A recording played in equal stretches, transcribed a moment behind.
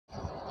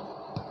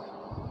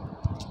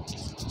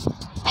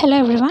Hello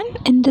everyone,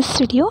 in this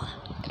video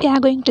we are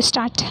going to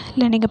start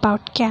learning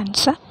about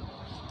cancer,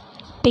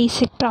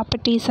 basic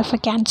properties of a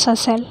cancer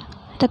cell,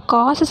 the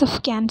causes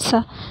of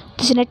cancer,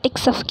 the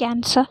genetics of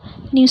cancer,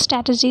 new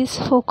strategies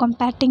for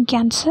combating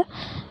cancer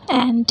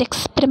and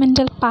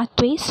experimental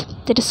pathways,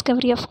 the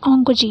discovery of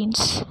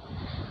oncogenes.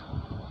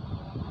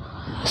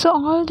 So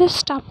all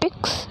these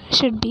topics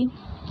should be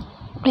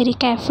very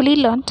carefully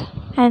learned,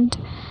 and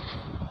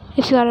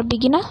if you are a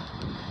beginner,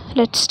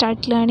 let's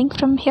start learning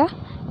from here.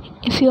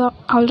 If you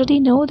already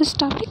know these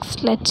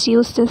topics, let's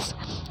use this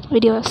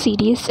video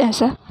series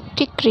as a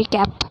quick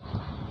recap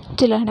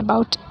to learn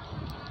about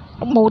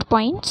more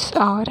points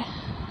or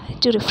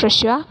to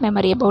refresh your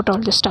memory about all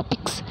these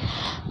topics.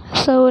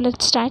 So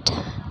let's start.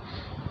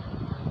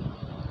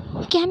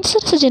 Cancer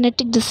is a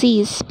genetic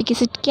disease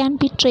because it can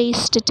be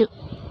traced to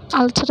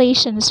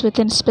alterations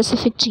within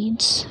specific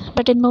genes,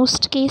 but in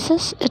most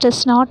cases it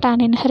is not an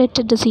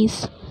inherited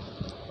disease.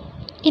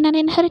 In an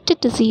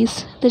inherited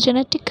disease, the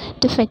genetic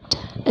defect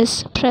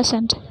is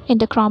present in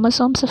the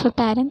chromosomes of a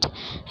parent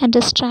and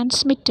is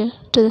transmitted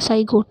to the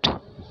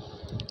zygote.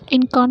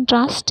 In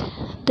contrast,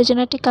 the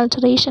genetic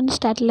alterations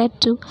that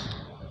led to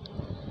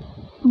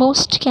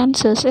most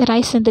cancers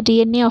arise in the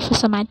DNA of a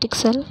somatic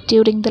cell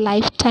during the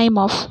lifetime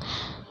of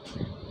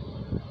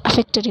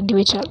affected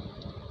individual.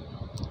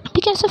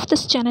 Because of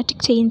these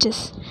genetic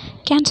changes,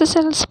 cancer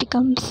cells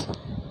becomes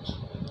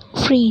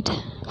freed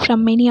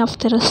from many of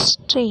the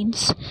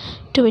restraints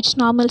to which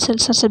normal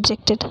cells are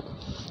subjected.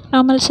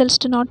 Normal cells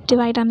do not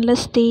divide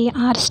unless they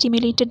are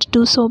stimulated to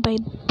do so by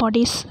the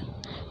body's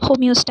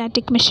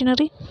homeostatic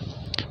machinery,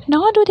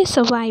 nor do they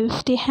survive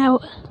if they have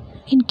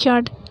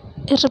incurred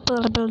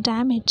irreparable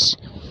damage,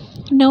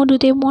 nor do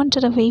they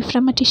wander away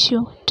from a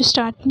tissue to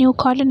start new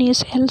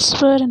colonies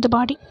elsewhere in the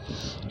body.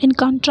 In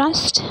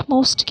contrast,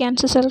 most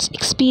cancer cells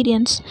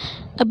experience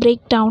a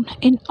breakdown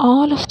in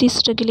all of these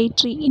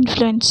regulatory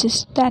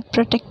influences that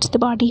protect the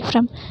body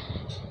from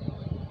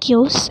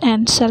chaos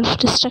and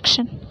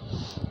self-destruction.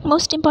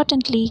 Most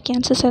importantly,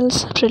 cancer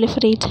cells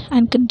proliferate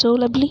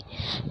uncontrollably,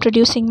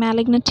 producing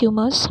malignant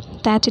tumors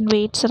that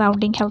invade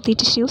surrounding healthy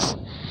tissues.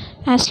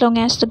 As long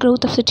as the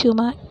growth of the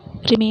tumor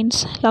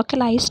remains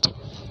localized,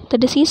 the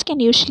disease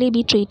can usually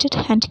be treated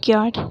and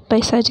cured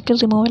by surgical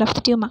removal of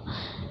the tumor.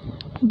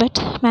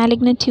 But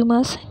malignant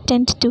tumors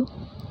tend to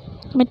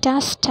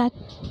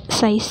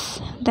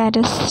metastasize, that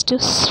is, to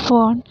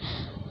spawn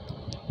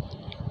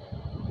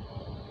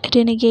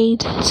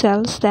renegade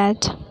cells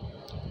that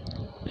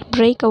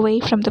break away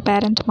from the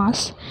parent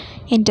mass,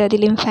 enter the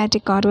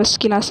lymphatic or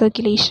vascular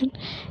circulation,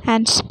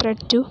 and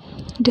spread to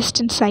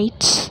distant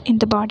sites in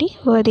the body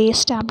where they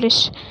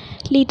establish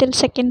lethal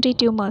secondary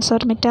tumors or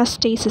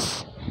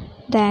metastases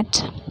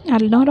that are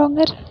no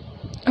longer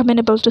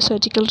amenable to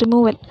surgical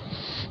removal.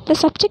 The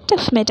subject of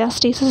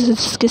metastasis is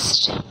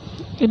discussed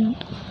in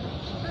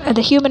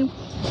the human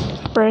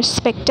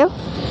perspective,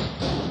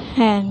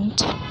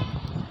 and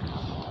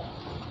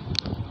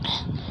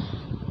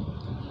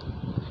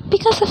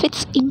because of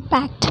its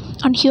impact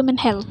on human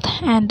health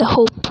and the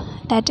hope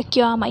that a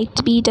cure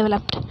might be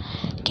developed,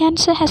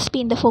 cancer has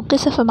been the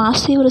focus of a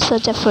massive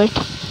research effort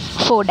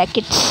for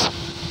decades.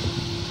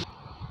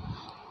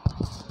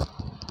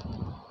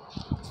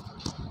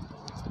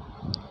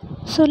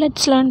 So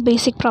let's learn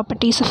basic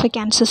properties of a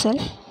cancer cell.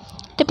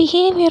 The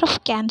behavior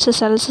of cancer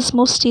cells is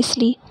most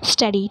easily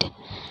studied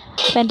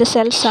when the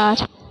cells are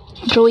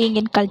growing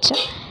in culture.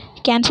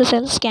 Cancer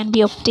cells can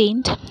be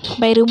obtained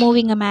by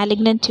removing a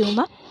malignant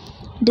tumor,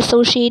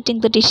 dissociating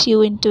the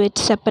tissue into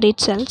its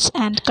separate cells,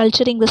 and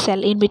culturing the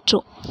cell in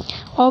vitro.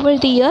 Over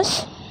the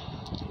years,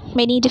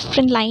 many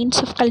different lines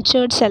of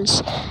cultured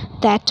cells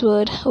that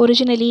were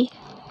originally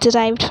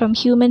derived from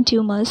human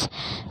tumors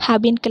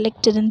have been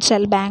collected in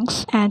cell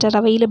banks and are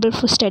available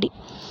for study.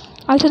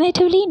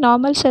 Alternatively,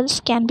 normal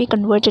cells can be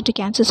converted to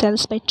cancer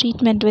cells by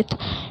treatment with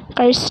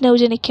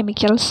carcinogenic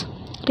chemicals,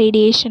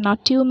 radiation, or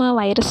tumor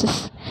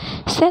viruses.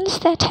 Cells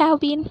that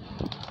have been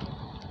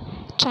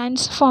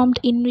transformed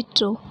in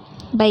vitro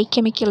by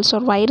chemicals or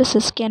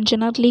viruses can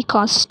generally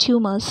cause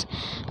tumors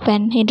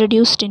when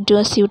introduced into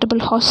a suitable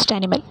host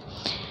animal.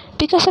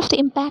 Because of the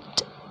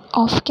impact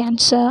of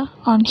cancer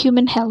on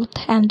human health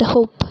and the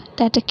hope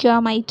that a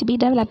cure might be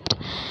developed,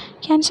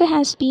 cancer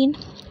has been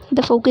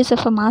the focus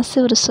of a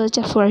massive research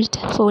effort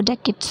for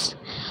decades.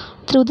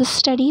 Through the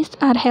studies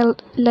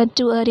led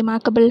to a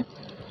remarkable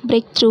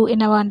breakthrough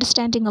in our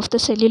understanding of the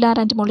cellular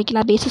and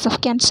molecular basis of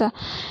cancer.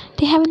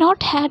 They have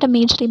not had a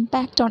major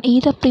impact on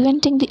either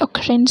preventing the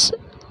occurrence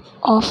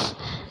of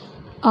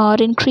or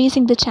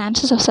increasing the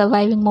chances of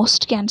surviving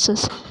most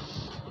cancers.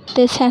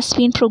 This has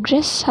been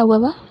progress.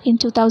 However, in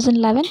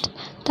 2011,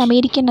 the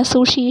American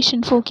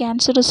Association for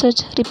Cancer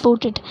Research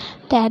reported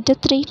that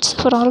death rates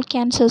for all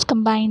cancers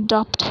combined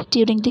dropped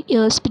during the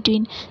years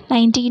between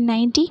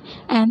 1990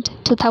 and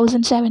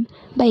 2007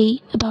 by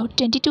about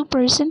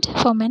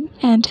 22% for men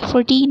and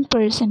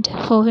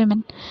 14% for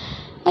women.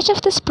 Much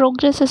of this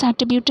progress is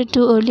attributed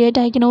to earlier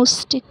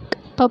diagnostic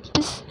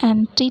purpose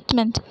and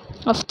treatment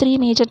of three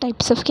major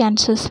types of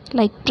cancers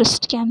like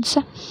breast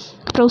cancer,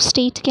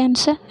 prostate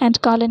cancer,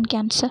 and colon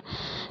cancer.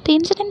 The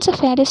incidence of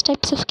various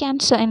types of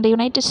cancer in the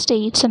United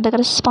States and the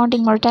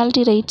corresponding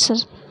mortality rates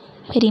are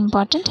very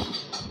important.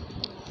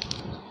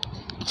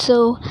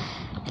 So,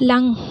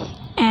 lung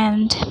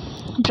and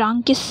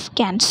bronchus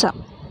cancer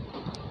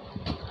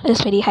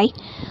is very high.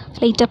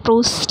 Later,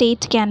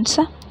 prostate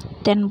cancer,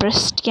 then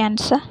breast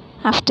cancer.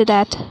 After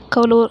that,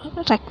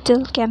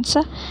 colorectal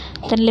cancer,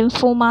 then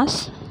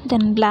lymphomas,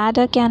 then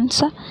bladder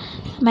cancer,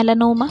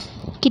 melanoma,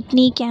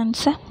 kidney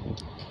cancer,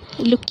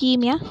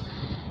 leukemia,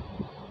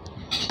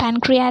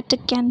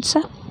 pancreatic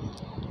cancer,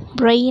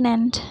 brain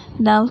and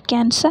nerve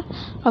cancer,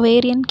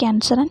 ovarian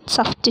cancer, and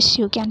soft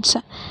tissue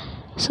cancer.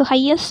 So,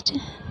 highest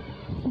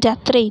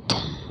death rate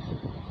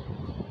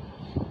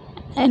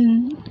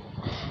in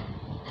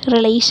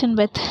relation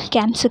with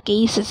cancer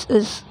cases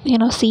is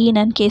seen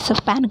in case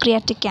of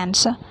pancreatic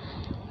cancer.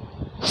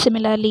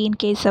 Similarly, in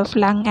case of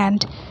lung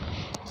and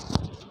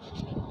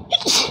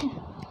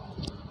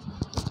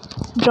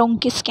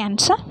bronchus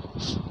cancer.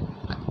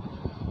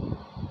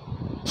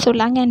 So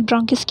lung and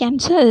bronchus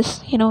cancer is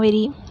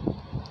very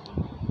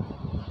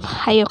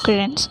high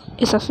occurrence,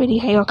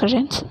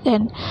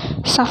 Then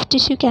soft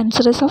tissue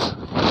cancer is of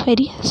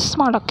very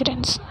small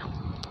occurrence.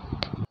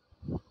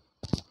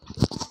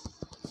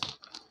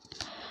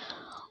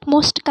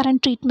 Most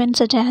current treatments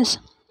such as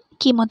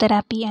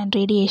chemotherapy and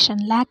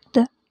radiation lack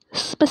the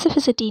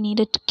specificity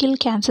needed to kill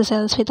cancer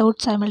cells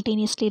without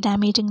simultaneously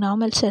damaging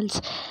normal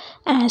cells,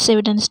 as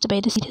evidenced by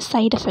the serious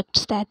side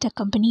effects that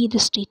accompany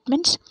these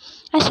treatments.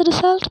 As a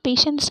result,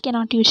 patients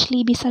cannot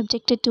usually be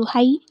subjected to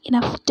high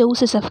enough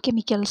doses of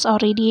chemicals or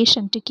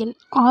radiation to kill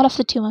all of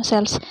the tumor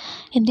cells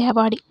in their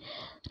body.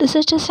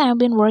 Researchers have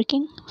been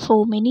working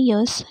for many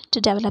years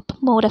to develop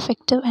more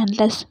effective and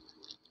less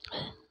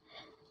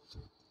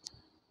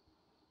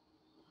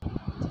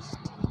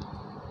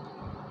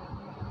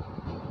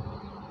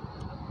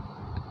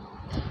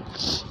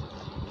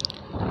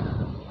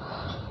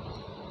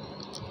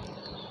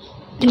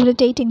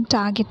debilitating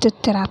targeted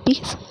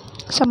therapies.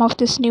 Some of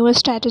these newer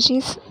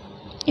strategies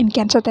in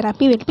cancer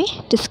therapy will be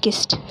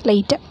discussed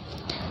later.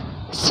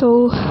 So,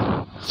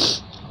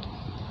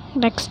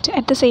 next,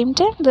 at the same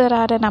time, there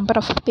are a number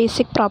of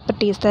basic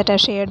properties that are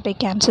shared by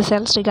cancer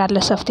cells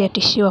regardless of their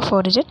tissue of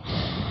origin.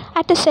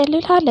 At a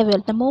cellular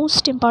level, the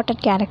most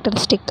important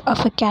characteristic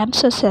of a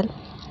cancer cell,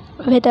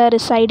 whether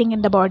residing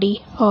in the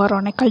body or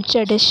on a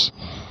culture dish,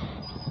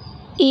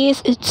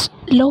 is its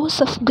loss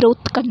of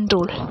growth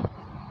control.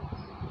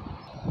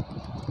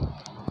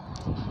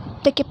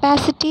 The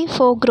capacity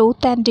for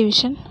growth and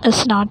division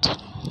is not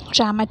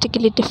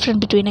dramatically different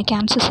between a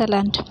cancer cell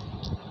and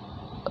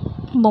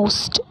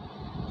most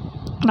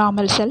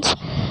normal cells.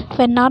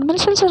 When normal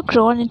cells are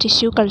grown in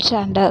tissue culture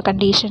under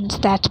conditions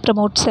that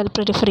promote cell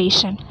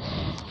proliferation,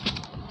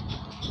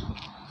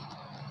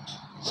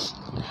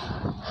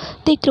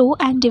 they grow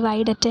and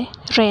divide at a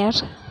rare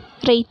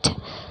rate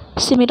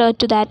similar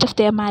to that of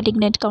their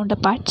malignant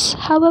counterparts.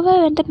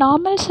 However, when the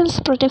normal cells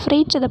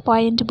proliferate to the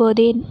point where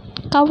they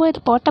cover the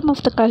bottom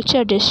of the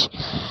culture dish,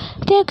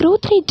 their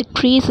growth rate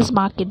decreases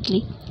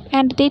markedly,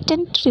 and they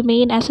tend to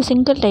remain as a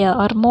single layer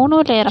or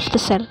monolayer of the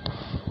cell.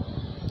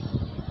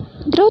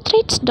 Growth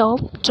rates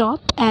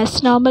drop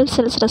as normal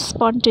cells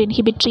respond to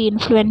inhibitory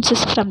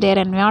influences from their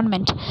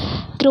environment.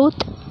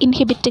 Growth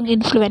inhibiting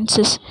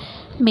influences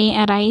may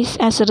arise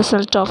as a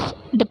result of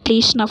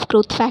depletion of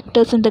growth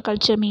factors in the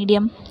culture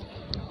medium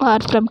or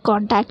from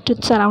contact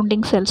with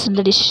surrounding cells in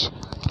the dish.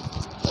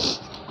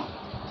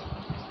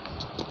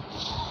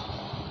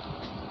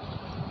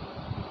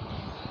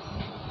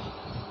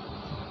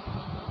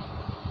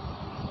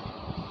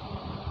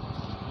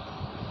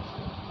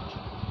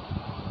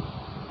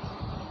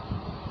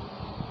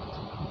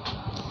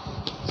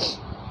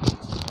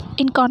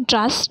 In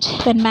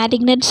contrast, when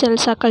malignant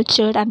cells are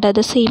cultured under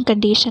the same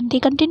condition, they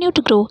continue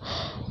to grow,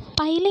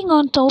 piling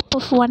on top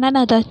of one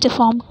another to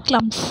form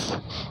clumps.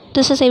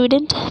 This is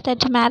evident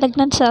that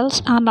malignant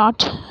cells are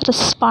not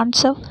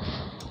responsive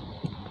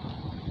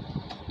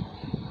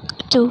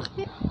to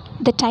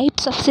the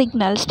types of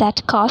signals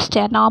that cause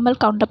their normal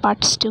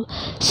counterparts to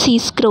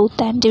cease growth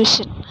and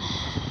division.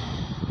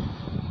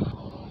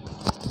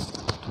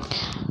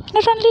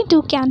 Not only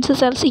do cancer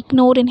cells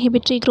ignore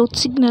inhibitory growth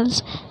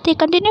signals, they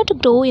continue to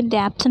grow in the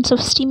absence of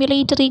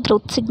stimulatory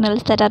growth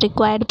signals that are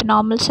required by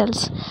normal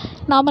cells.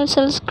 Normal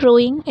cells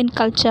growing in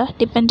culture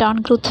depend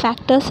on growth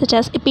factors such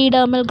as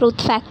epidermal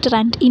growth factor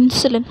and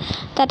insulin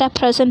that are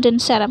present in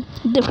serum,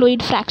 the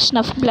fluid fraction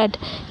of blood,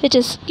 which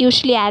is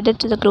usually added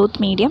to the growth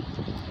medium.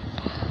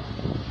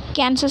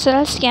 Cancer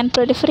cells can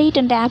proliferate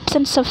in the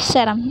absence of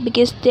serum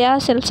because their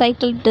cell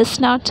cycle does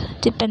not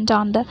depend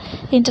on the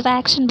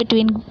interaction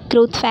between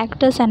growth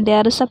factors and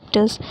their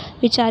receptors,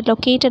 which are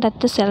located at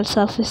the cell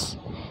surface.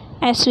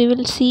 As we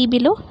will see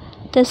below,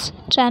 this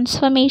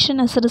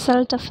transformation is a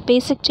result of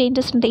basic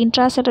changes in the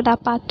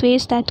intracellular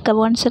pathways that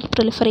govern cell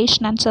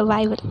proliferation and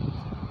survival.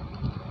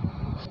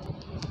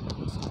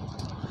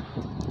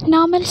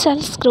 Normal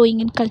cells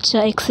growing in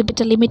culture exhibit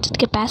a limited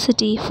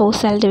capacity for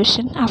cell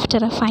division. After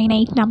a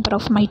finite number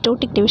of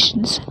mitotic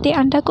divisions, they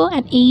undergo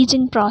an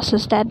aging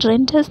process that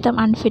renders them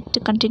unfit to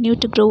continue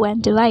to grow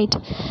and divide.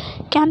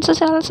 Cancer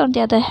cells, on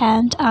the other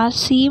hand, are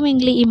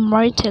seemingly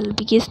immortal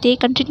because they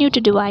continue to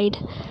divide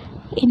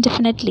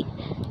indefinitely.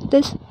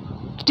 This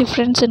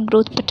difference in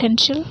growth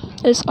potential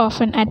is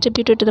often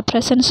attributed to the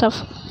presence of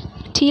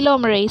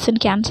telomerase in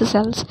cancer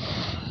cells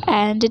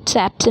and its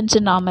absence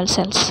in normal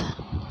cells.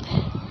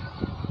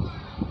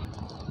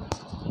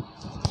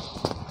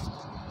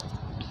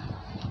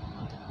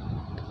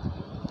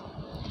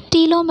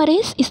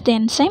 Telomerase is the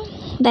enzyme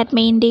that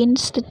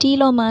maintains the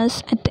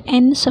telomeres at the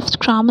ends of the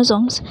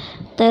chromosomes,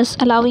 thus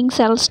allowing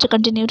cells to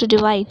continue to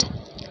divide.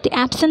 The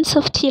absence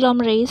of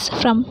telomerase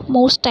from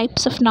most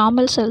types of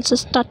normal cells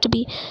is thought to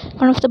be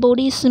one of the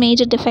body's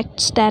major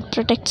defects that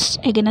protects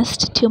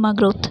against tumor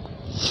growth.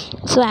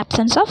 So,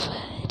 absence of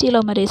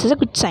telomerase is a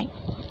good sign.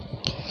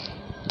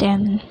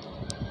 Then,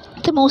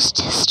 the most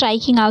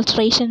striking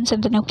alterations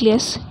in the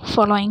nucleus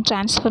following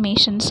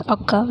transformations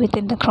occur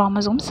within the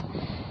chromosomes.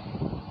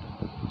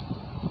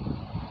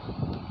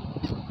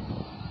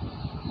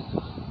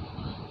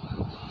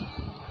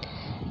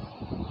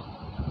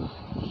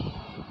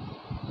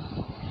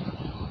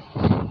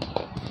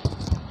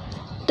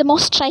 The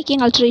most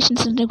striking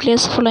alterations in the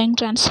nucleus following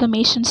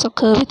transformations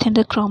occur within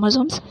the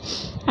chromosomes.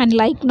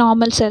 Unlike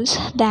normal cells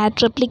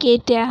that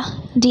replicate their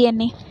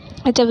DNA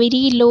at a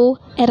very low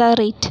error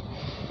rate,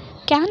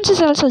 cancer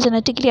cells are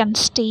genetically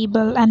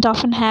unstable and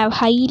often have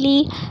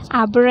highly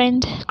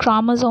aberrant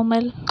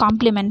chromosomal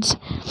complements,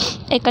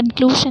 a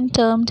conclusion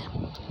termed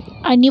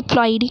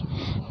aneuploidy,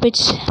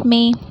 which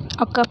may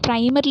occur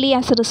primarily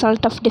as a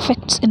result of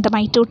defect in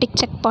mitotic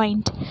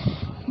checkpoint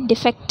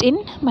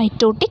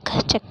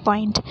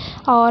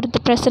or the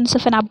presence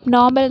of an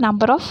abnormal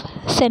number of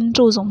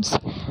centrosomes.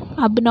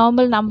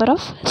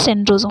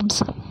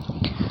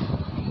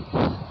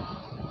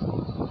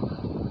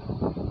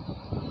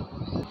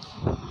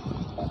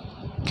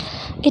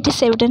 It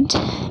is evident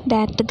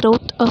that the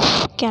growth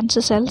of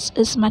cancer cells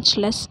is much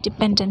less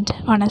dependent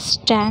on a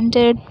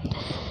standard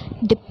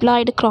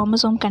diploid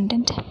chromosome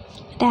content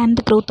than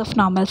the growth of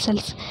normal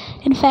cells.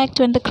 In fact,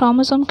 when the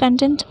chromosome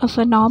content of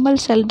a normal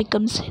cell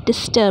becomes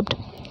disturbed,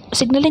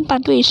 signaling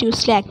pathway is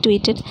usually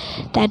activated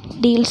that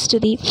leads to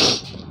the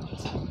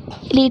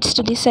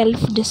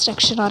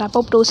self-destruction or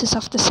apoptosis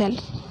of the cell.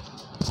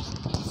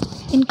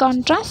 In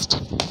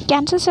contrast,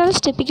 cancer cells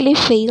typically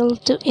fail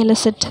to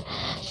elicit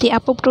the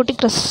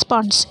apoptotic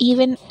response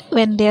even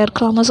when their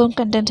chromosome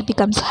content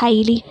becomes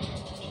highly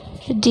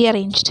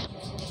dearranged.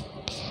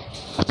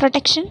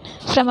 Protection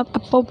from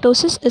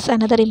apoptosis is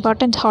another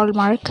important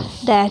hallmark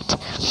that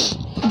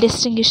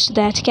distinguishes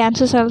that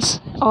cancer cells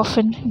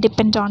often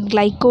depend on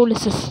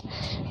glycolysis.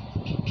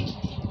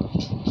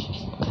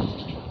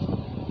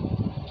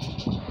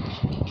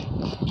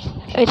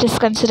 It is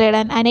considered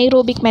an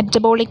anaerobic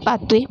metabolic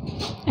pathway.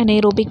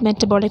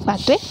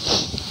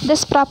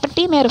 This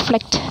property may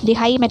reflect the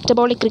high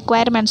metabolic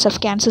requirements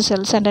of cancer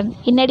cells and an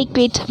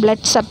inadequate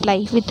blood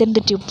supply within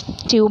the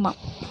tumor.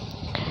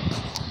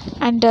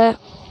 Under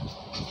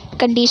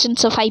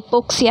conditions of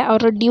hypoxia or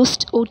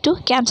reduced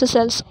O2, cancer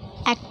cells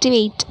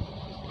activate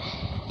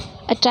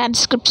a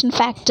transcription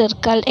factor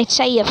called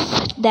HIF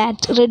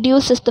that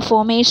reduces the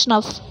formation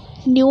of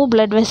new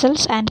blood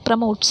vessels and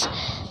promotes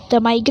the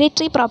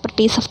migratory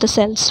properties of the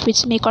cells,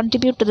 which may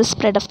contribute to the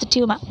spread of the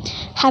tumor.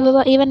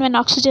 However, even when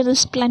oxygen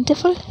is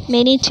plentiful,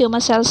 many tumor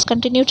cells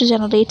continue to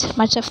generate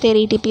much of their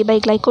ATP by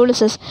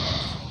glycolysis,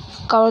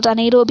 called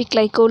anaerobic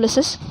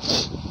glycolysis.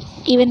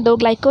 Even though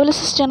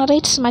glycolysis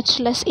generates much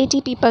less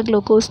ATP per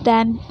glucose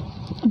than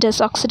does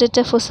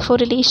oxidative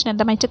phosphorylation in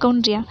the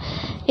mitochondria,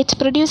 it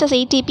produces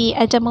ATP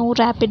at a more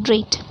rapid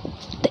rate.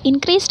 The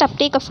increased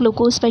uptake of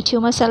glucose by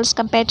tumor cells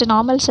compared to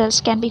normal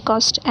cells can be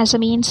caused as a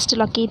means to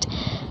locate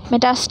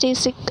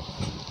metastatic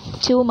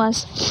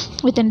tumors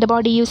within the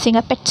body using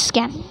a PET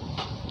scan.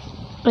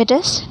 It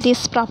is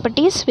these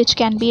properties, which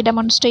can be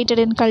demonstrated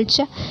in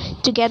culture,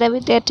 together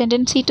with their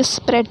tendency to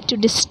spread to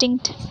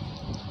distinct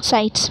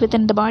sites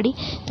within the body,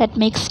 that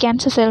makes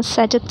cancer cells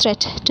such a threat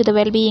to the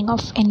well-being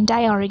of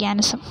entire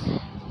organism.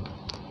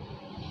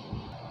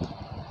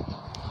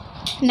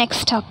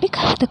 Next topic,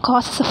 the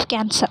causes of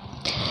cancer.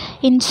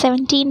 In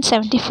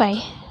 1775,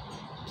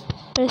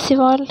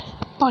 Percival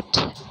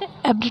Pott,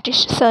 a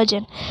British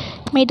surgeon,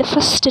 made the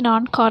first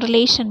known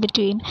correlation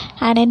between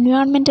an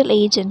environmental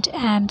agent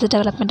and the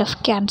development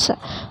of cancer.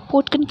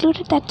 Pott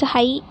concluded that the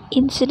high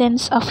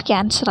incidence of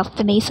cancer of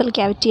the nasal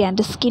cavity and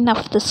the skin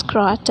of the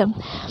scrotum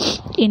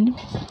in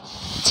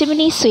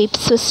chimney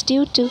sweeps was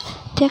due to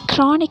their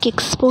chronic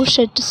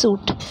exposure to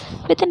soot.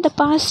 Within the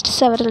past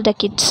several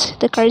decades,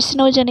 the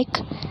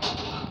carcinogenic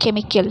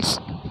chemicals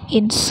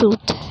in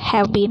soot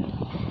have been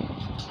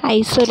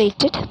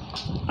isolated,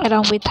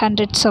 along with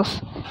hundreds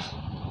of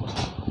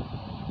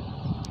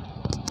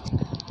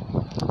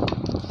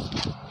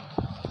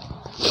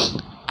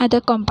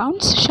other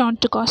compounds shown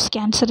to cause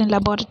cancer in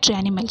laboratory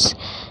animals.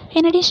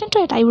 In addition to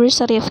a diverse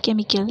array of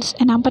chemicals,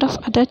 a number of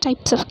other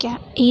types of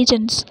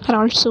agents are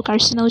also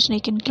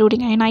carcinogenic,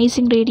 including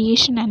ionizing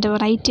radiation and a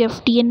variety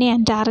of DNA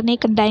and RNA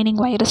containing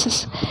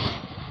viruses.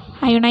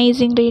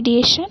 Ionizing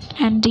radiation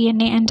and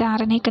DNA and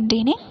RNA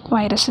containing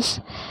viruses.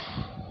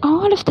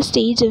 All of these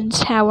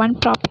agents have one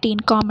property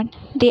in common.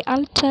 They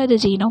alter the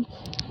genome.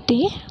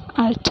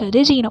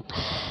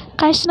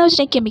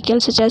 Carcinogenic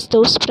chemicals such as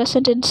those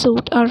present in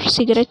soot or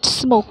cigarette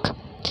smoke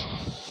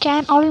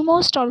can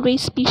almost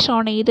always be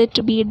shown either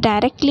to be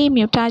directly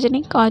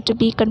mutagenic or to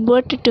be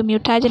converted to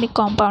mutagenic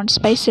compounds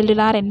by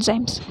cellular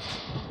enzymes.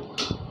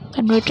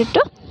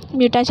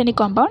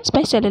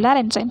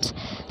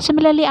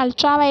 Similarly,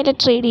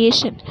 ultraviolet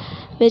radiation,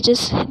 which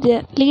is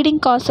the leading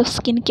cause of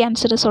skin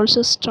cancer, is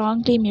also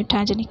strongly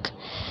mutagenic.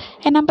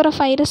 A number of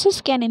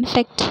viruses can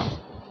infect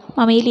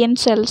mammalian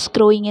cells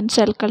growing in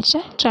cell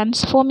culture,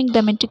 transforming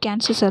them into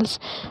cancer cells.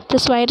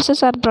 These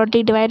viruses are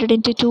broadly divided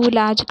into two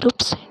large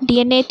groups: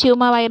 DNA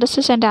tumor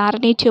viruses and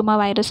RNA tumor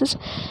viruses,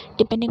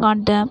 depending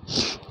on the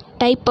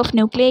type of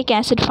nucleic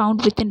acid found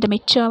within the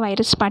mature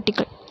virus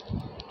particle.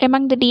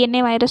 Among the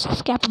DNA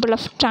viruses capable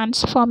of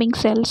transforming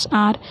cells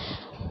are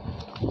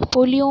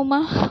polyoma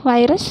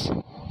virus,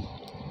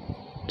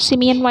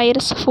 simian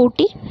virus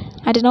 40,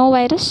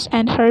 adenovirus,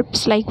 and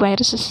herpes-like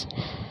viruses.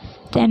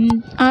 Then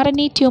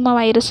RNA tumor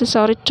viruses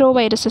or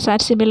retroviruses are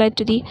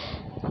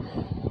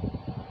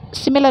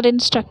similar in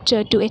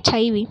structure to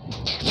HIV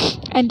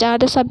and are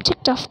the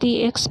subject of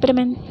the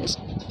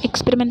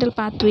experimental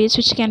pathways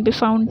which can be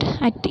found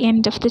at the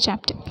end of the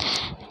chapter.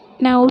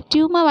 Now,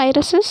 tumor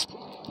viruses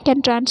can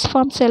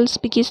transform cells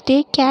because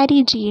they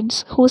carry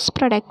genes whose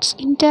products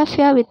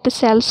interfere with the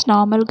cell's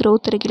normal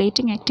growth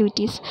regulating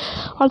activities.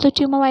 Although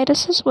tumor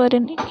viruses were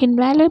an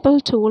invaluable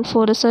tool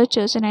for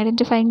researchers in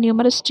identifying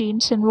numerous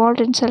genes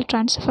involved in cell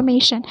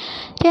transformation,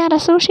 they are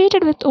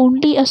associated with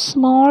only a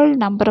small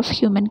number of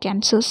human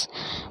cancers.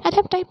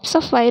 Other types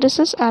of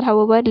viruses are,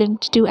 however,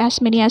 linked to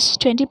as many as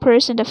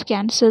 20% of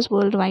cancers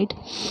worldwide.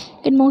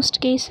 In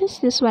most cases,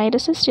 these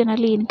viruses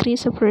generally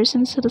increase a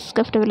person's risk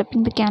of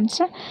developing the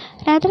cancer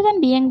rather than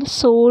being the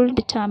sole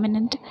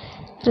determinant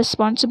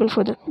responsible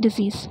for the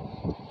disease.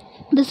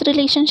 This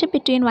relationship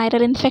between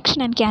viral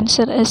infection and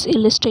cancer is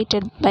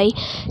illustrated by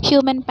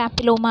human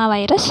papilloma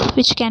virus,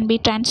 which can be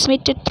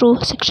transmitted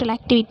through sexual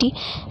activity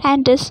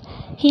and is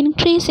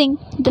increasing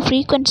the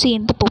frequency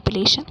in the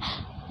population.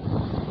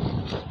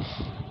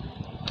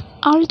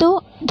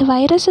 Although the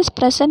virus is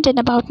present in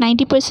about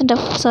 90%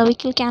 of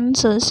cervical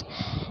cancers,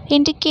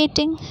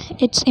 indicating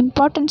its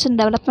importance in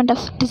development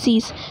of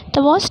disease,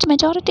 the vast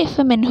majority of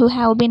women who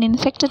have been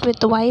infected with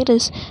the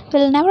virus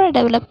will never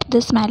develop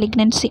this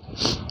malignancy.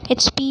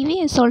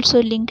 HPV is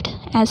also linked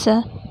as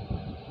a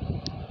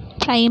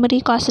primary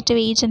causative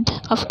agent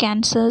of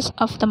cancers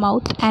of the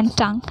mouth and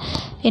tongue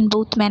in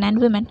both men and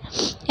women.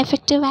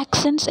 Effective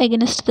vaccines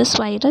against this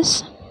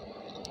virus,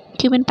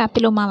 human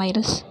papilloma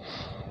virus,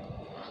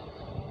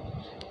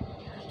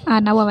 are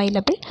now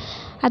available.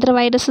 Other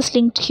viruses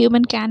linked to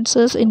human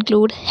cancers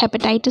include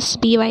hepatitis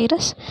B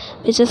virus,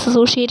 which is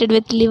associated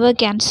with liver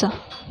cancer,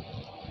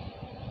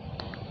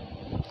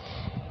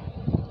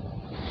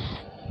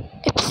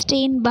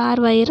 Epstein-Barr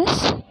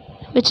virus,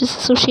 which is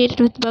associated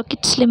with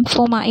Burkitt's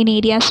lymphoma in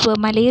areas where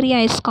malaria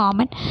is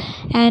common,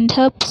 and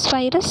herpes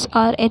virus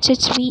or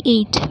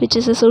HHV8, which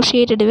is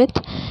associated with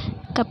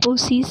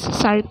Kaposi's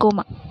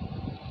sarcoma.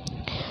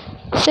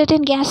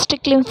 Certain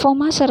gastric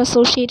lymphomas are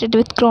associated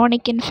with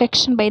chronic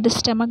infection by the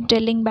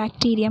stomach-dwelling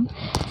bacterium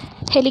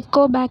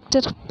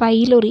Helicobacter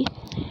pylori,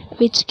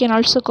 which can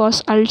also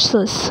cause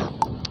ulcers.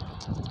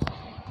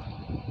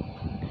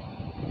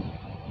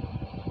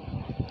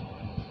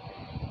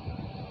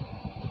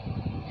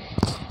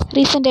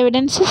 Recent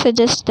evidences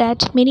suggest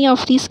that many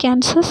of these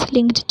cancers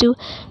linked to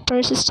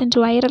persistent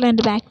viral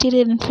and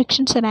bacterial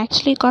infections are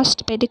actually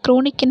caused by the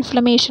chronic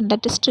inflammation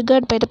that is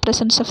triggered by the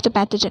presence of the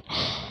pathogen.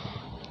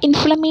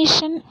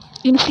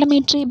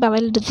 Inflammatory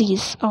bowel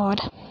disease or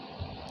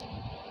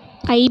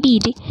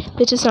IBD,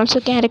 which is also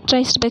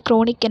characterized by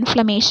chronic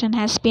inflammation,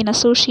 has been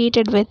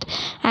associated with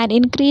an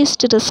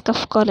increased risk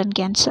of colon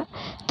cancer.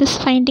 These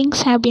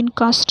findings have been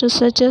caused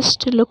researchers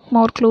to look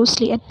more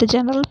closely at the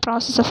general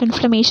process of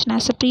inflammation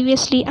as a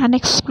previously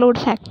unexplored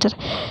factor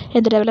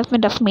in the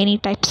development of many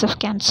types of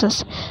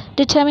cancers.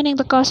 Determining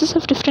the causes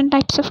of different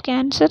types of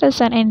cancer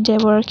is an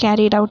endeavor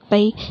carried out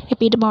by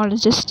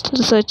epidemiologists,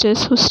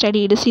 researchers who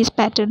study disease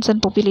patterns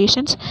and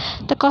populations.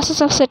 The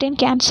causes of certain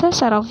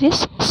cancers are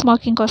obvious.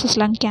 Smoking causes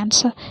lung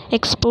cancer,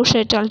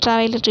 exposure to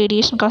ultraviolet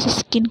radiation causes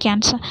skin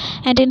cancer,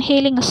 and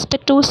inhaling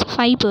asbestos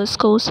fibers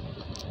cause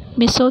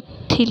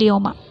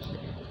mesothelioma.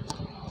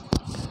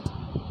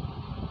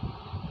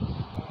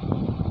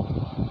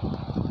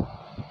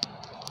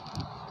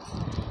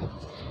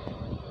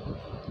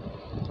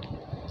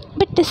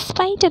 But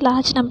despite a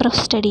large number of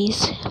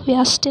studies, we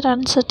are still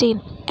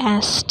uncertain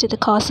as to the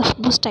cause of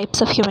most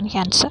types of human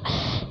cancer.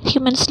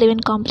 Humans live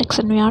in complex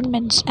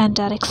environments and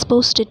are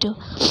exposed to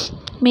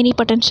many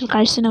potential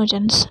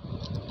carcinogens.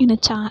 in a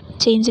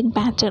changing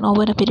pattern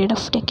over a period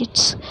of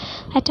decades.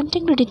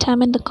 Attempting to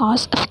determine the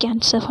cause of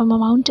cancer from a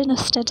mountain of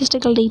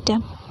statistical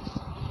data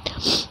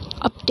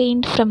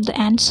obtained from the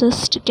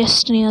answers to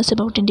questionnaires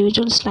about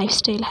individuals'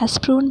 lifestyle has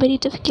proven very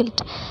difficult.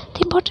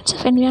 The importance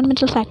of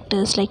environmental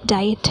factors like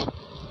diet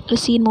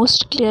is seen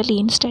most clearly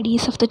in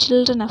studies of the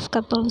children of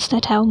couples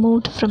that have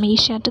moved from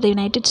Asia to the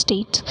United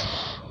States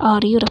or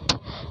Europe.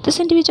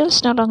 These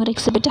individuals no longer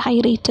exhibit a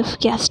high rate of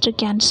gastric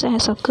cancer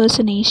as occurs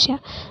in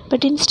Asia,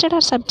 but instead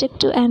are subject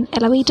to an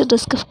elevated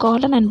risk of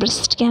colon and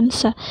breast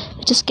cancer,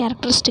 which is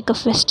characteristic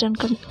of Western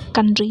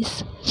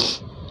countries.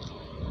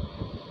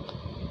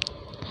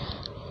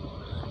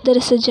 There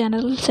is a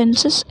general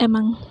consensus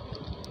among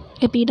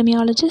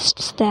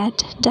epidemiologists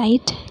that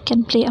diet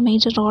can play a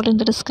major role in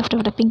the risk of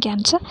developing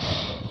cancer.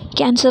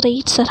 Cancer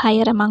rates are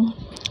higher among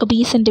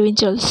obese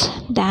individuals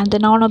than the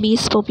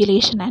non-obese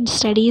population, and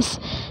studies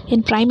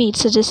in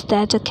primates suggest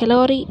that a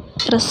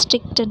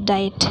calorie-restricted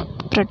diet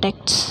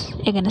protects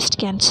against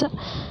cancer.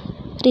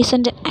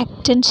 Recent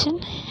attention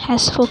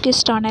has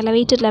focused on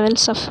elevated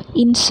levels of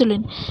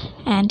insulin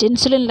and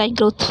insulin-like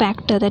growth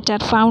factor that are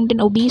found in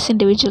obese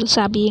individuals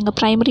are being a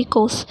primary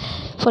cause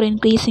for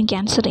increasing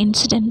cancer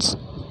incidence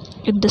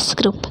in this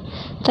group.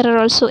 There are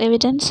also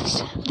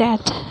evidences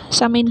that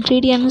some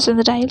ingredients in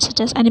the diet, such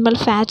as animal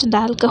fat and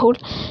alcohol,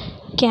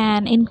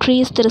 can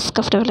increase the risk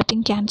of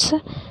developing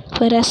cancer,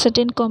 whereas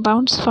certain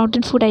compounds found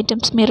in food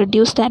items may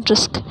reduce that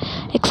risk.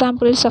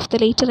 Examples of the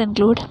latter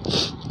include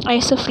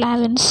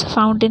isoflavones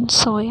found in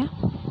soya,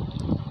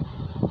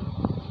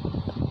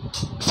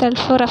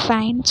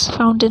 sulforaphane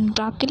found in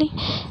broccoli,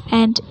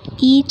 and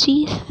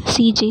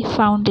EGCG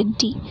found in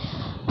tea.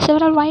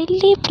 Several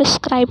widely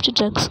prescribed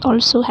drugs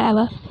also have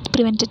a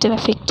preventative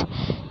effect.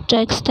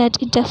 Drugs that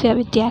interfere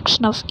with the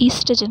action of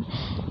estrogen,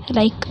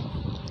 like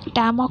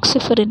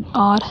tamoxifen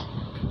or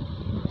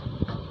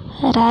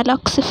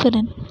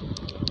raloxifene,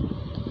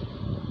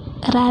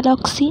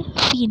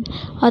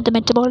 or the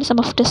metabolism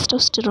of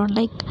testosterone,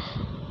 like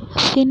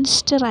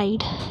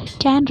finasteride,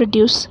 can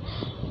reduce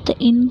the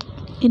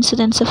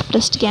incidence of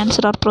breast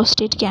cancer or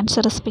prostate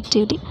cancer,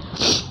 respectively.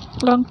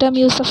 Long-term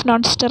use of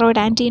non-steroid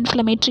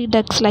anti-inflammatory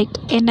drugs like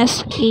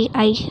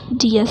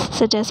NSAIDs,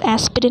 such as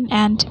aspirin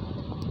and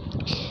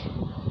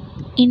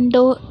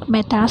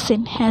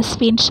indomethacin, has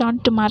been shown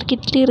to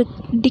markedly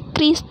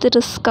decrease the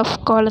risk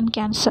of colon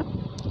cancer.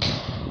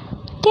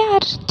 They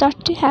are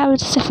thought to have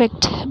this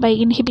effect by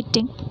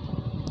inhibiting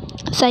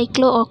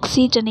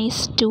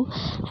cyclooxygenase 2,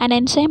 an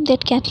enzyme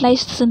that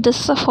catalyzes the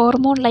synthesis of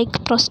hormone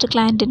like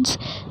prostaglandins,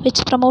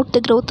 which promote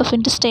the growth of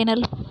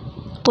intestinal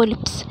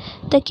polyps.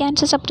 The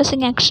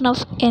cancer-suppressing action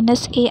of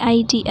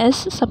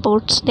NSAIDs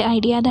supports the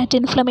idea that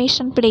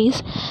inflammation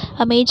plays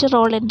a major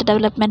role in the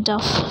development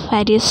of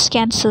various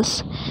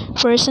cancers.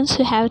 Persons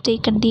who have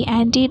taken the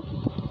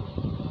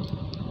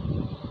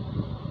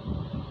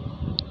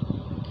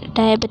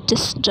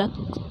anti-diabetes drug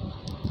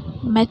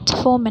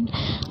metformin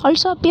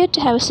also appear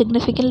to have a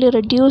significantly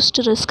reduced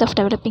risk of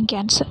developing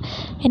cancer.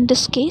 In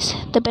this case,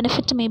 the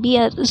benefit may be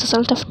a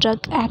result of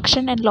drug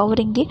action and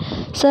lowering the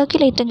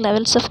circulating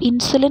levels of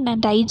insulin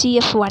and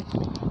IGF-1.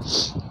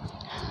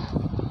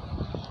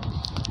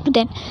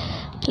 Then,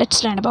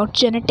 let's learn about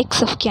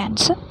genetics of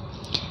cancer.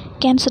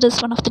 Cancer is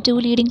one of the two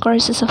leading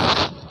causes of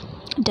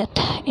death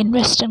in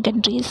Western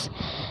countries,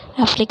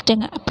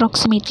 afflicting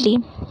approximately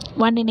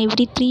 1 in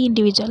every 3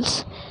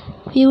 individuals.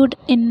 Viewed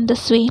in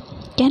this way,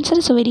 cancer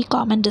is a very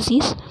common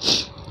disease,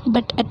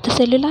 but at the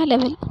cellular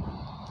level,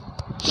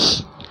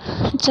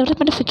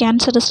 development of a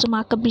cancer is a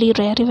remarkably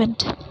rare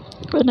event.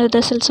 Whenever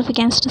the cells of a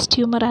cancerous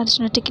tumor are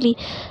genetically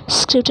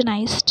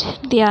scrutinized,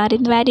 they are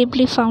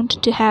invariably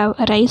found to have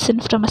arisen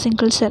from a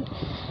single cell.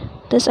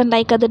 This,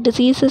 unlike other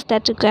diseases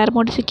that require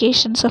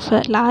modifications of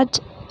a large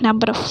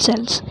number of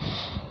cells,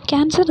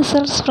 cancer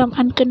results from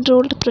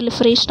uncontrolled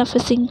proliferation of a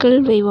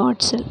single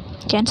wayward cell.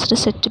 Cancer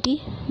is said to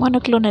be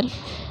monoclonal.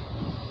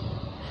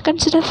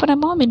 Consider for a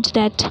moment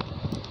that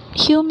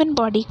human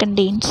body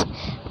contains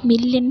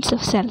millions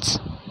of cells.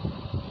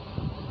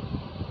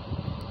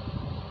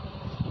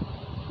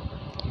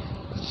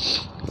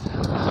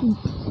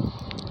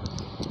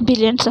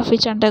 Billions of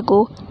which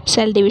undergo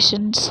cell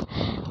divisions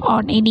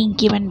on any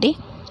given day.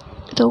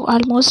 Though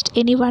almost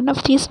any one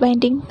of these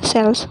binding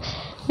cells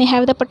may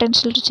have the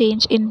potential to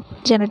change in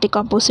genetic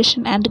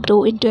composition and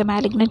grow into a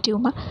malignant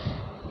tumor,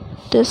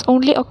 this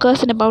only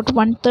occurs in about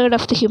 1/3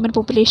 of the human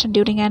population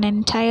during an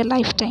entire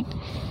lifetime.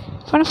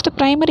 One of the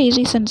primary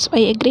reasons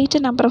why a greater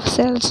number of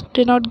cells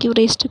do not give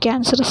rise to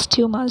cancerous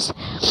tumors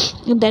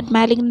is that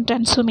malignant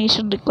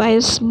transformation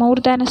requires more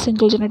than a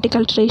single genetic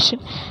alteration.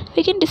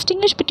 We can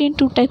distinguish between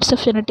 2 types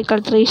of genetic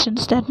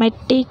alterations that might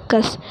make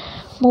us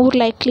more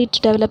likely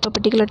to develop a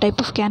particular type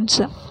of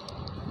cancer.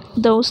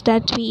 Those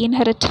that we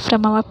inherit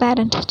from our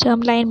parent,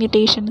 germline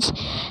mutations,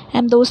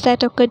 and those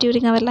that occur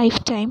during our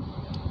lifetime,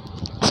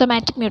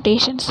 somatic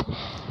mutations.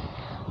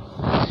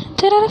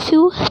 There are a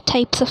few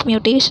types of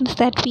mutations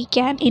that we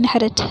can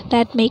inherit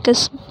that make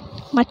us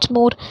much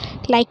more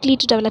likely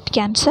to develop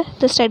cancer.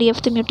 The study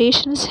of the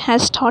mutations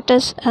has taught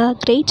us a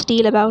great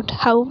deal about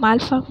how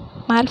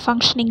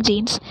malfunctioning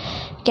genes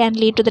can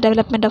lead to the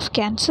development of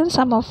cancer.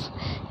 Some of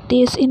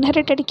these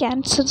inherited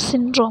cancer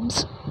syndromes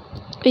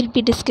will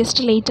be discussed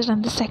later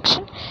in this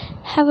section.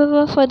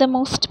 However, for the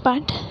most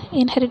part,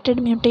 inherited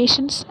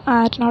mutations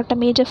are not a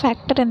major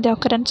factor in the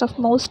occurrence of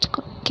most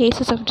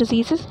cases of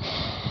diseases.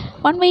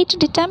 One way to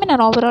determine an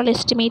overall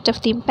estimate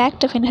of the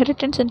impact of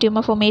inheritance in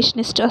tumor formation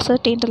is to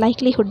ascertain the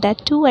likelihood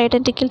that two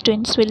identical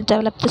twins will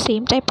develop the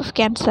same type of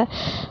cancer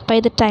by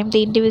the time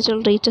the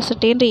individual reaches a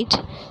certain age.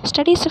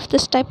 Studies of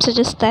this type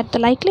suggest that the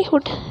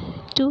likelihood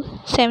two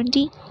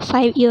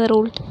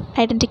 75-year-old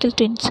identical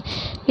twins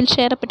will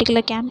share a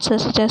particular cancer,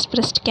 such as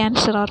breast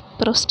cancer or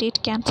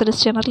prostate cancer,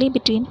 is generally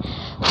between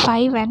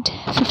 5 and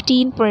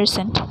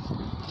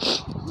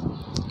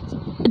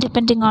 15%,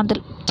 depending on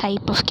the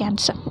type of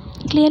cancer.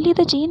 Clearly,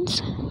 the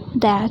genes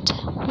that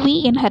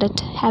we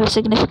inherit have a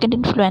significant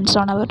influence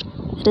on our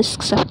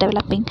risks of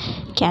developing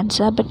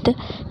cancer, but the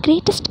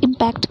greatest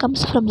impact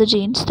comes from the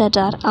genes that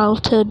are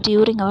altered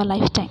during our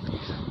lifetime.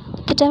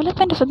 The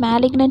development of a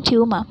malignant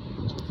tumor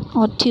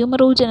or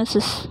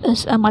tumorigenesis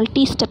is a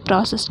multi-step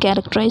process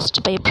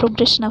characterized by a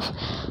progression of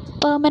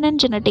permanent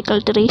genetic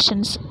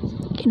alterations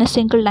in a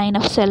single line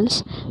of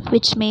cells,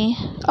 which may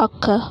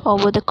occur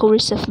over the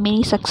course of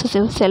many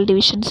successive cell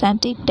divisions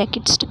and take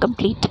decades to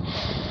complete.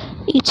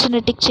 Each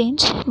genetic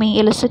change may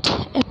elicit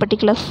a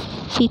particular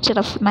feature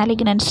of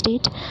malignant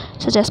state,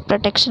 such as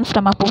protection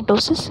from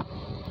apoptosis.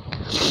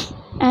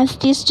 As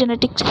these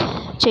genetic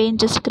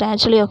changes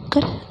gradually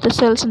occur, the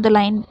cells in the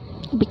line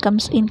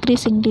becomes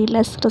increasingly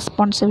less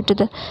responsive to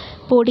the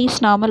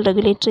body's normal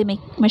regulatory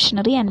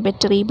machinery and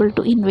better able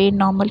to invade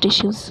normal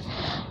tissues.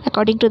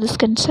 According to this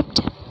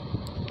concept,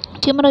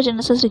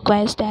 tumorigenesis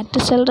requires that the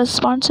cell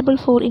responsible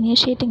for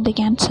initiating the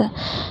cancer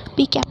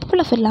be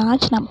capable of a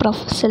large number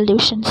of cell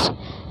divisions.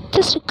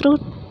 This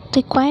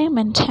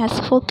requirement has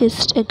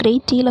focused a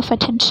great deal of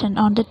attention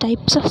on the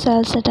types of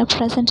cells that are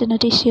present in a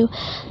tissue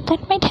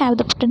that might have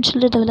the potential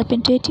to develop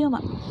into a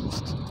tumor.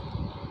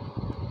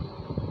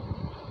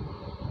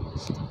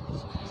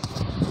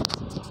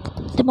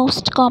 The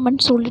most common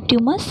solid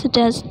tumors, such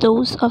as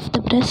those of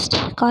the breast,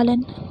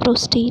 colon,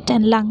 prostate,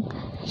 and lung,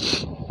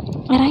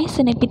 arise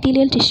in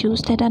epithelial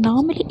tissues that are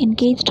normally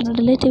engaged in a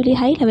relatively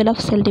high level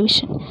of cell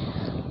division.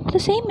 The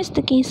same is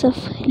the case of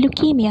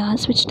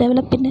leukemias, which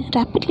develop in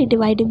rapidly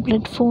dividing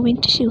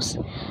blood-forming tissues.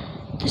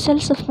 The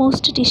cells of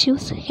most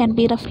tissues can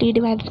be roughly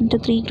divided into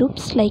three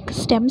groups, like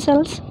stem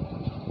cells,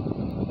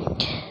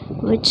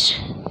 which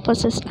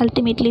possess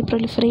ultimately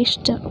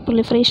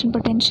proliferation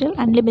potential,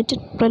 unlimited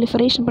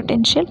proliferation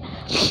potential,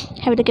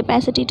 have the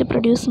capacity to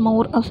produce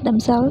more of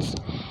themselves,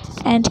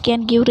 and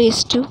can give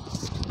rise to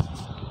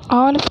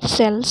all of the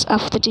cells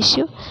of the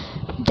tissue.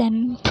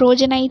 Then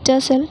progenitor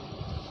cell,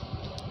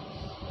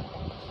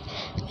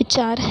 which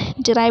are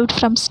derived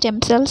from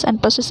stem cells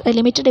and possess a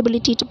limited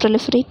ability to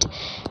proliferate,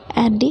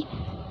 and the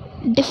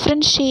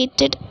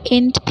differentiated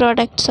end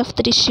products of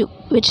the tissue,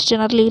 which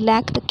generally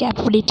lack the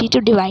capability to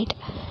divide.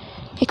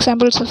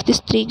 Examples of these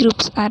three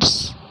groups are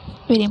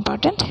very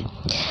important.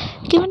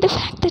 Given the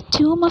fact that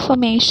tumor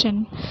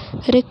formation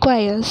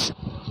requires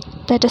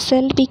that a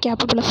cell be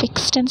capable of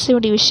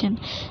extensive division,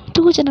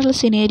 two general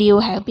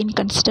scenarios have been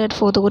considered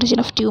for the origin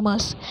of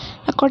tumors.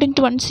 According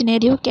to one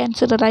scenario,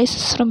 cancer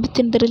arises from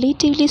within the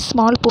relatively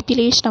small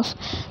population of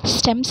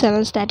stem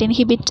cells that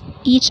inhabit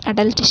each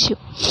adult tissue.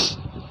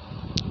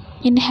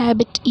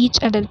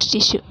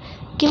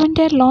 Given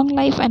their long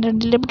life and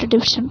unlimited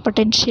division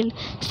potential,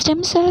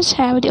 stem cells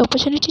have the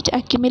opportunity to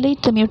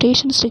accumulate the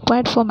mutations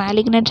required for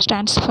malignant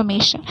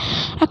transformation.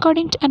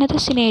 According to another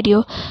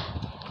scenario,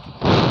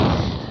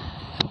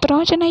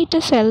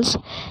 progenitor cells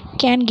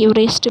can give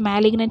rise to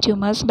malignant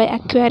tumors by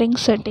acquiring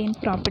certain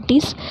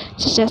properties,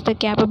 such as the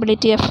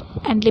capability of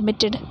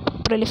unlimited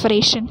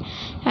proliferation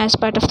as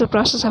part of the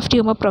process of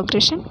tumor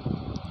progression.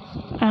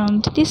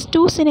 And these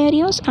two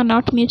scenarios are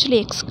not mutually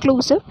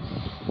exclusive,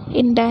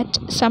 in that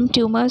some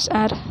tumors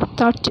are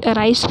thought to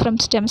arise from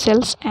stem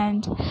cells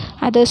and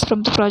others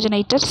from the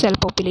progenitor cell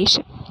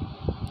population.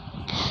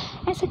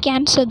 As a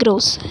cancer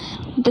grows,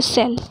 the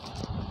cell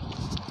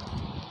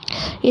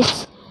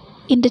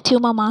in the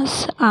tumor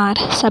mass are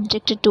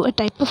subjected to a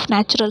type of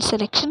natural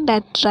selection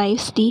that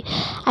drives the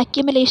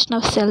accumulation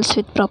of cells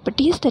with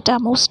properties that are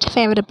most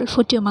favorable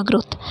for tumor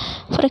growth.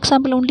 For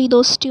example, only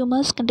those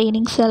tumors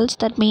containing cells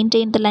that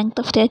maintain the length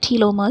of their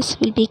telomeres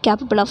will be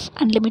capable of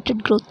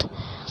unlimited growth.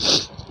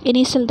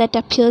 Any cell that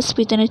appears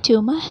within a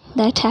tumor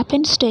that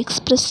happens to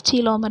express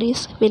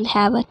telomerase will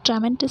have a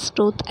tremendous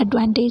growth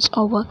advantage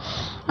over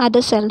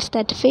other cells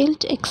that fail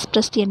to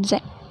express the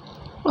enzyme.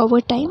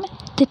 Over time,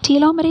 the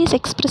telomerase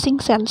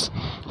expressing cells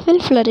will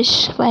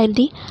flourish while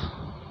the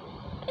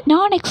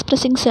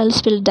non-expressing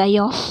cells will die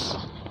off,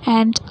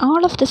 and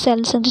all of the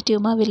cells in the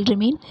tumor will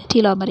contain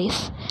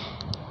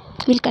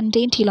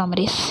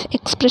telomerase.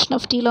 Expression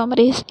of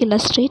telomerase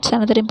illustrates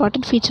another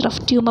important feature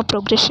of tumor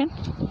progression.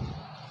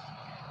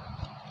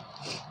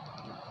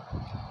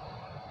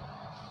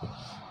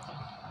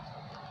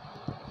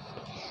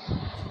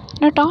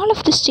 Not all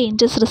of these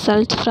changes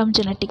result from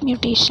genetic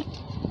mutation.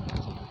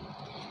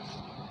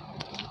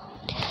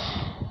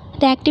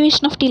 The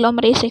activation of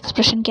telomerase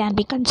expression can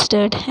be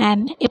considered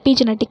an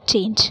epigenetic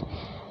change,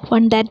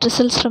 one that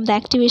results from the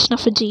activation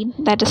of a gene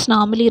that is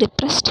normally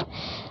repressed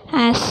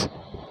as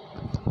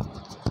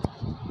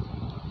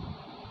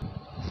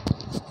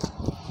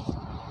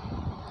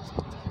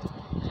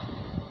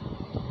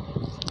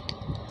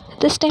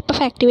this type of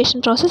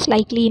activation process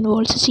likely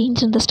involves a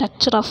change in the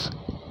structure of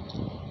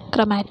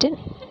chromatin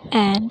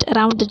and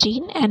around the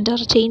gene and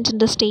a change in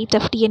the state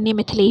of DNA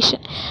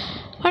methylation.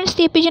 Once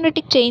the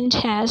epigenetic change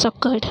has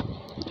occurred,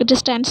 it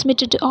is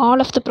transmitted to all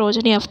of the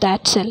progeny of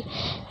that cell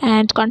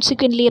and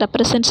consequently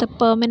represents a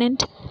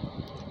permanent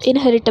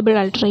inheritable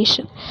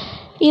alteration.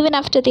 Even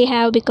after they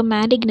have become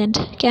malignant,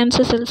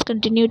 cancer cells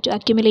continue to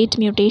accumulate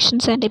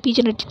mutations and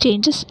epigenetic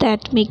changes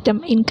that make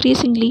them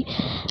increasingly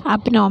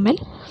abnormal.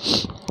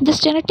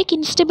 This genetic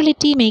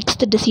instability makes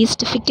the disease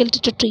difficult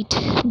to treat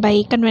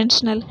by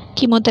conventional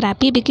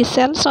chemotherapy because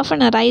cells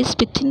often arise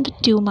within the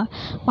tumor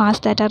mass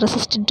that are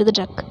resistant to the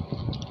drug.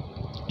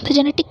 The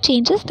genetic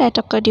changes that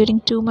occur during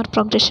tumor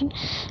progression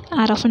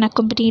are often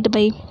accompanied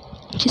by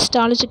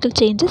histological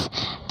changes,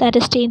 that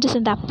is, changes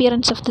in the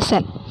appearance of the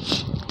cell.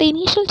 The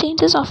initial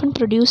changes often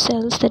produce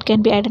cells that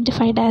can be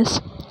identified as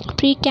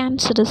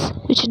precancerous,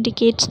 which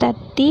indicates that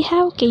they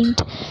have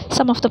gained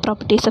some of the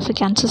properties of a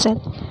cancer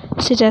cell,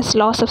 such as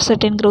loss of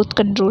certain growth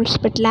controls,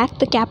 but lack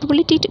the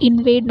capability to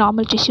invade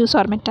normal tissues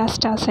or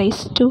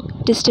metastasize to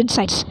distant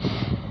sites.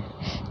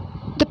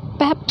 The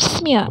Pap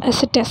smear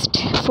is a test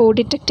for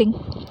detecting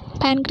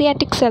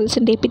pancreatic cells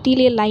in the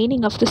epithelial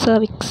lining of the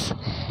cervix.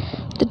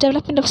 The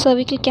development of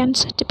cervical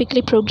cancer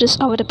typically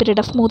progresses over a period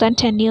of more than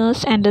 10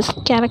 years and is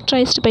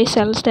characterized by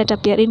cells that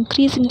appear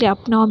increasingly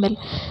abnormal,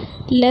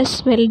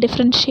 less well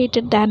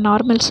differentiated than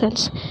normal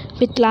cells,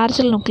 with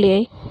larger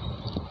nuclei.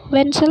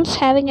 When cells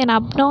having an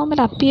abnormal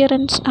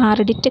appearance are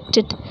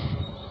detected,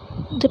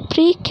 the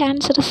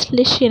precancerous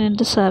lesion in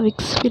the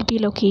cervix will be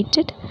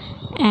located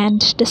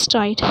and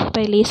destroyed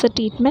by laser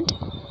treatment,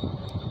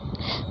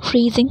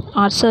 freezing,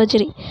 or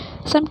surgery.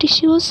 Some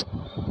tissues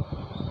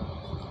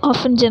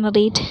often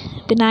generate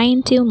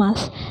benign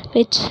tumors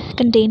which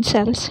contain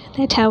cells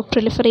that have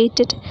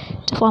proliferated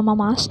to form a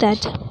mass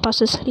that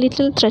poses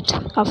little threat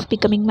of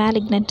becoming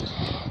malignant.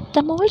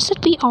 The moles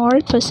that we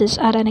all possess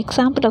are an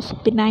example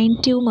of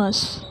benign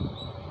tumors.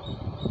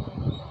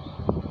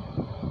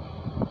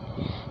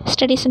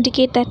 Studies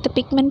indicate that the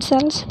pigment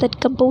cells that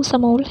compose a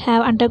mole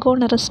have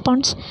undergone a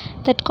response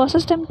that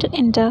causes them to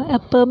enter a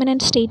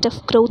permanent state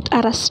of growth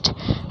arrest,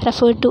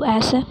 referred to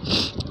as a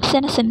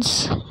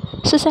senescence.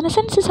 So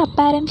senescence is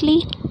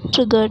apparently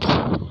triggered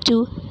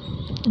to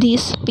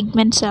these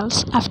pigment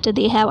cells after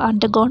they have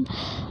undergone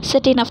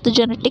certain of the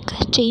genetic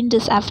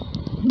changes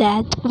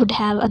that would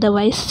have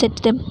otherwise set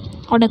them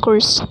on a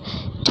course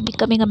to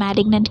becoming a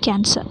malignant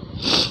cancer.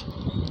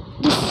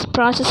 This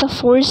process of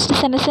forced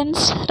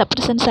senescence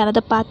represents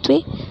another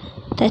pathway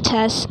that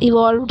has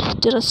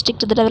evolved to restrict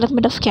the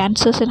development of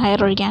cancers in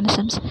higher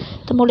organisms.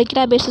 The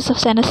molecular basis of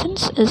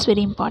senescence is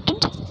very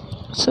important.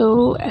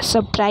 So, a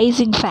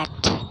surprising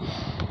fact: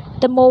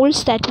 the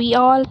moles that we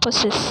all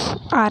possess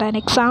are an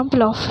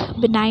example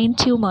of benign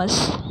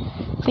tumors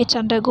which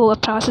undergo a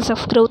process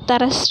of growth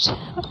arrest,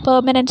 a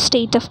permanent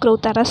state of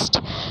growth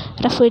arrest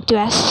referred to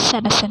as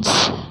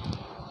senescence.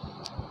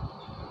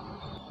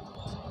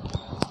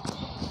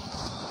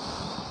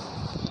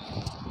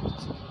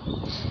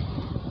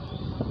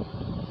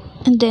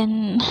 And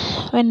then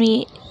when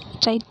we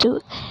try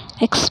to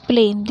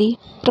explain the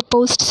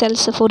proposed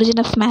cells of origin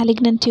of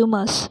malignant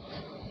tumors,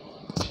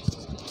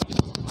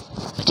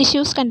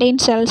 tissues contain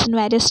cells in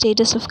various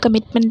stages of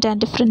commitment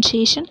and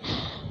differentiation.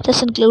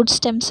 This includes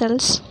stem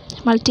cells,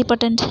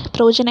 multipotent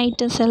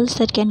progenitor cells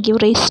that can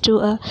give rise to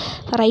a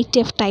variety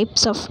of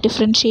types of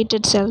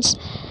differentiated cells,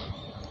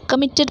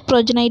 committed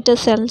progenitor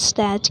cells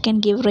that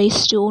can give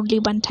rise to only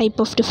one type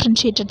of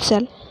differentiated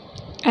cell,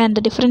 and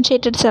the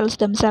differentiated cells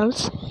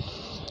themselves.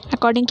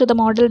 According to the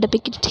model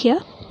depicted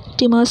here,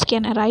 tumors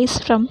can arise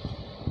from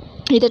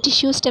either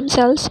tissue stem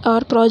cells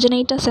or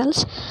progenitor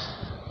cells.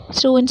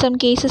 So in some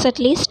cases at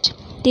least,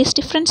 these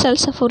different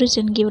cells of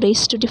origin give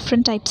rise to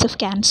different types of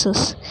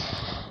cancers.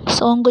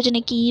 So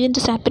oncogenic event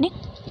is happening.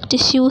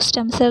 Tissue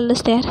stem cell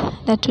is there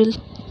that will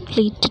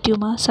lead to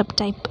tumor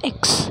subtype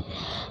X,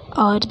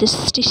 or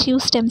this tissue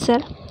stem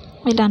cell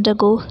will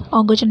undergo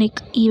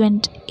oncogenic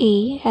event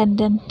A, and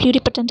then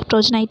pluripotent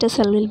progenitor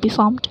cell will be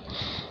formed.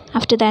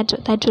 After that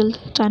will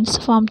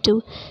transform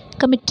to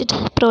committed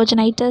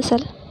progenitor cell,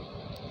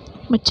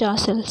 mature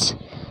cells.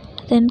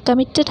 Then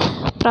committed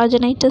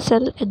progenitor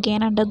cell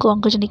again undergo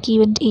oncogenic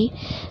event A,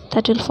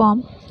 that will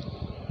form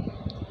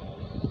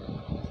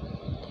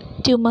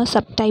tumor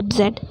subtype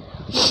Z.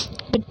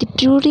 But the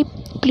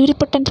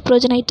pluripotent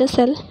progenitor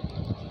cell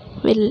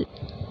will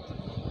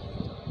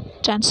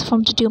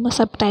transform to tumor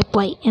subtype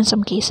Y in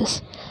some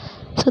cases.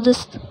 So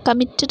this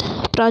committed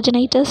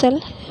progenitor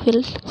cell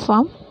will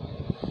form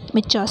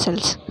mature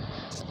cells,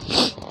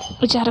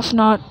 which are of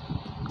not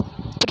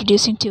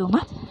producing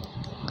tumor.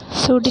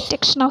 So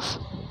detection of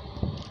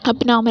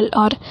abnormal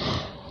or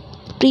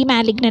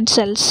Premalignant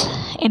cells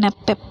in a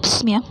pap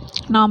smear,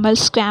 normal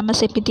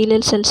squamous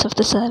epithelial cells of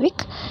the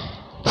cervix.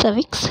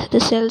 The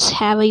cells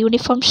have a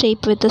uniform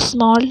shape with a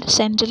small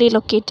centrally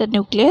located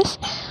nucleus.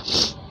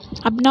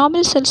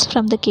 Abnormal cells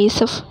from the case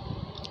of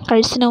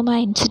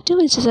carcinoma in situ,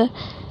 which is a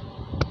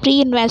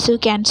pre-invasive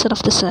cancer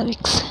of the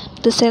cervix.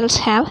 The cells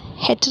have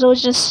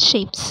heterogeneous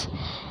shapes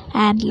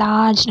and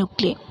large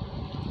nuclei.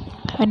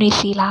 When we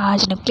see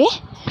large nuclei,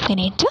 we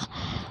need to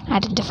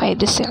identify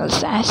the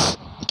cells as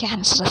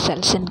cancerous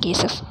cells in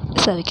case of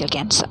cervical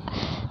cancer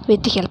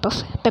with the help of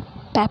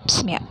pap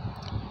smear,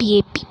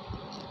 PAP.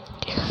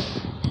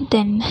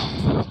 Then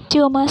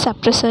tumor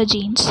suppressor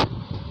genes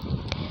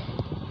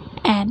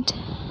and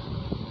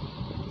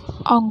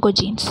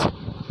oncogenes.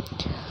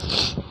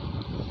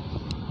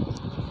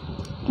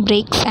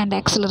 Brakes and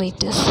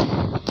accelerators.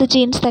 The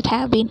genes that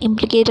have been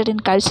implicated in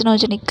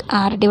carcinogenic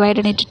are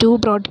divided into two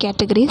broad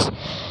categories: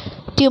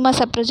 tumor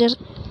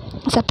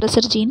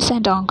suppressor genes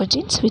and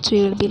oncogenes, which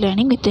we will be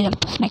learning with the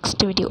help of next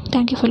video.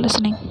 Thank you for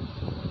listening.